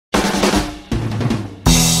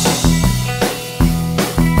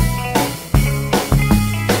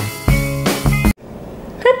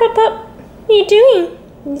you doing?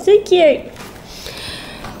 You're so cute.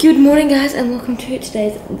 Good morning, guys, and welcome to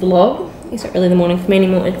today's vlog. It's not really the morning for me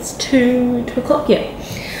anymore. It's 2 o'clock yet.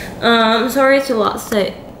 Sorry it's a late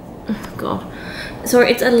start. Oh god.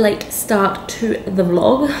 Sorry it's a late start to the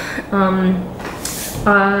vlog.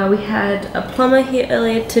 We had a plumber here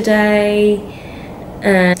earlier today,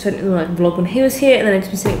 and so I didn't really like vlog when he was here, and then I've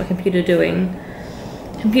just been sitting at my computer doing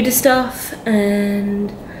computer stuff,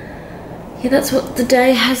 and yeah, that's what the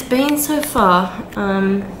day has been so far.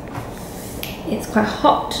 It's quite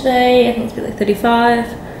hot today. I think it's a bit like 35,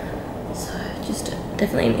 so just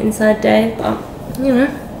definitely an inside day, but you know,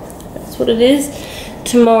 that's what it is.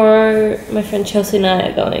 Tomorrow my friend Chelsea and I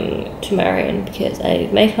are going to Marion because I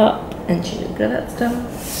need makeup and she didn't get that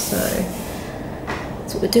stuff, so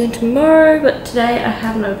that's what we're doing tomorrow. But today I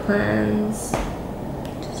have no plans,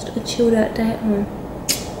 just a chilled out day at home.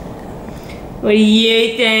 What do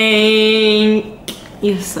you think?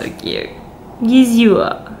 You're so cute. Yes, you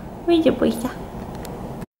are. Where's your boy?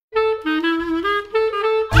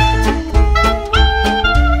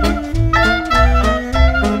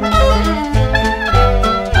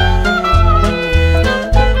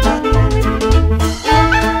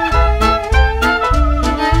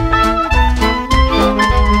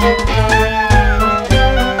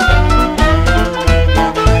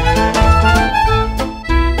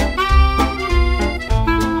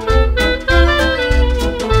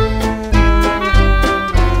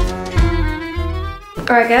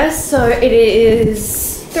 Alright guys, so it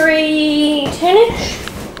is 3:10ish,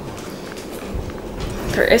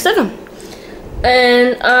 3:07,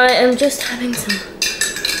 and I am just having some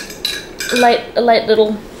a late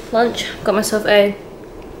little lunch. Got myself a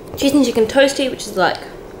cheese and chicken toastie, which is like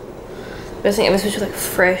the best thing ever, especially like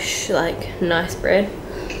fresh, like nice bread.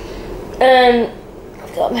 And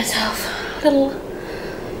I've got myself a little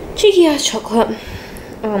cheeky ass chocolate.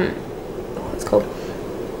 What's it called?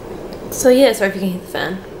 So yeah, sorry if you can hear the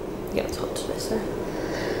fan. Yeah, it's hot today, so.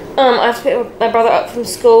 I have to pick my brother up from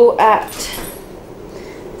school at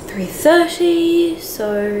 3:30,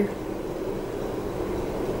 so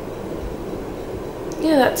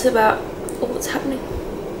yeah, that's about all that's happening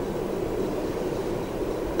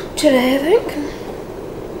today, I think.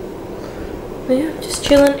 But yeah, just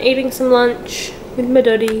chilling, eating some lunch with my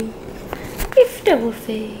daddy. If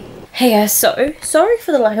Wolfie. Hey guys, so sorry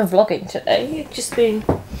for the lack of vlogging today. It's just been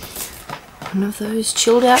one of those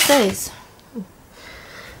chilled out days.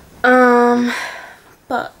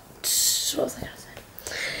 But what was I gonna say?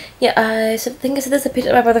 Yeah, I think I said this. I picked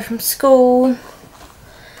up my brother from school.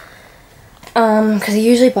 Because he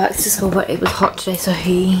usually bikes to school, but it was hot today, so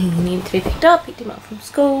he needed to be picked up. Picked him up from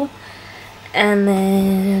school, and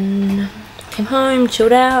then came home,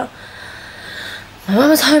 chilled out. My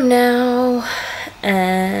mum is home now,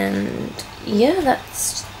 and yeah,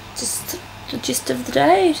 that's just the gist of the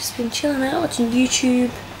day. Just been chilling out, watching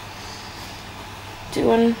YouTube,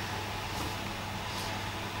 doing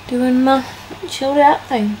my chilled out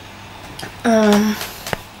thing.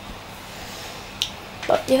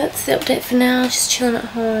 But yeah, that's the update for now. Just chilling at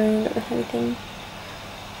home, don't have anything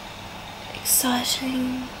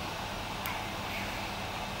exciting.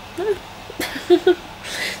 No.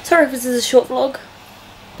 Sorry if this is a short vlog,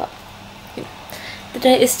 but you know, the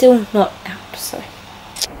day is still not out, so.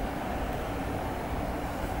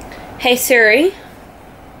 Hey Siri,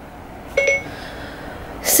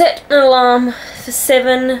 set an alarm for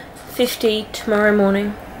 7:50 tomorrow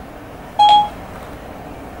morning.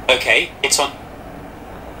 Okay, it's on.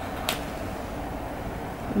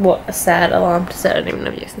 What a sad alarm to set. I don't even know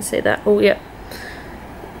if you guys can see that. Oh, yep.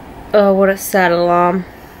 Oh, what a sad alarm.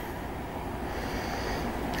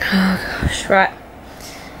 Oh gosh, right.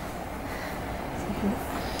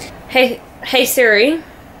 Hey Siri.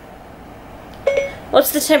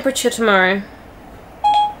 What's the temperature tomorrow?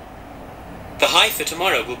 The high for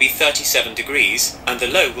tomorrow will be 37 degrees and the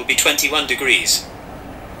low will be 21 degrees.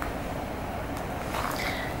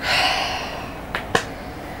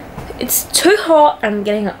 It's too hot and I'm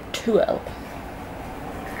getting up too early.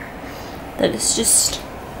 That is just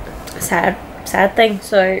a sad thing.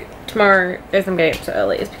 So tomorrow, if I'm getting up so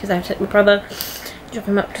early, is because I have to take my brother, drop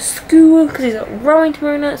him up to school because he's got rowing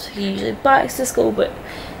tomorrow night. So he usually bikes to school, but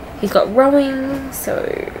he's got rowing, so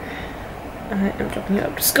I am dropping him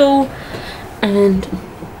up to school, and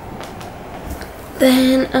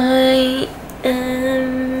then I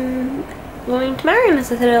am going to Marion,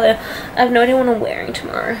 as I said earlier. I have no idea what I'm wearing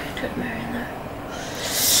tomorrow to Marion though.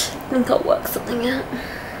 I think I'll work something out.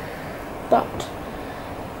 But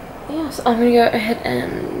yeah, so I'm gonna go ahead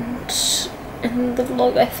and end the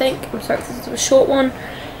vlog, I think. I'm sorry if this is a short one.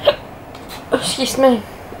 Excuse me.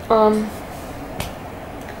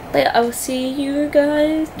 But yeah, I will see you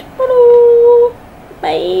guys tomorrow.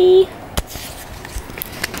 Bye.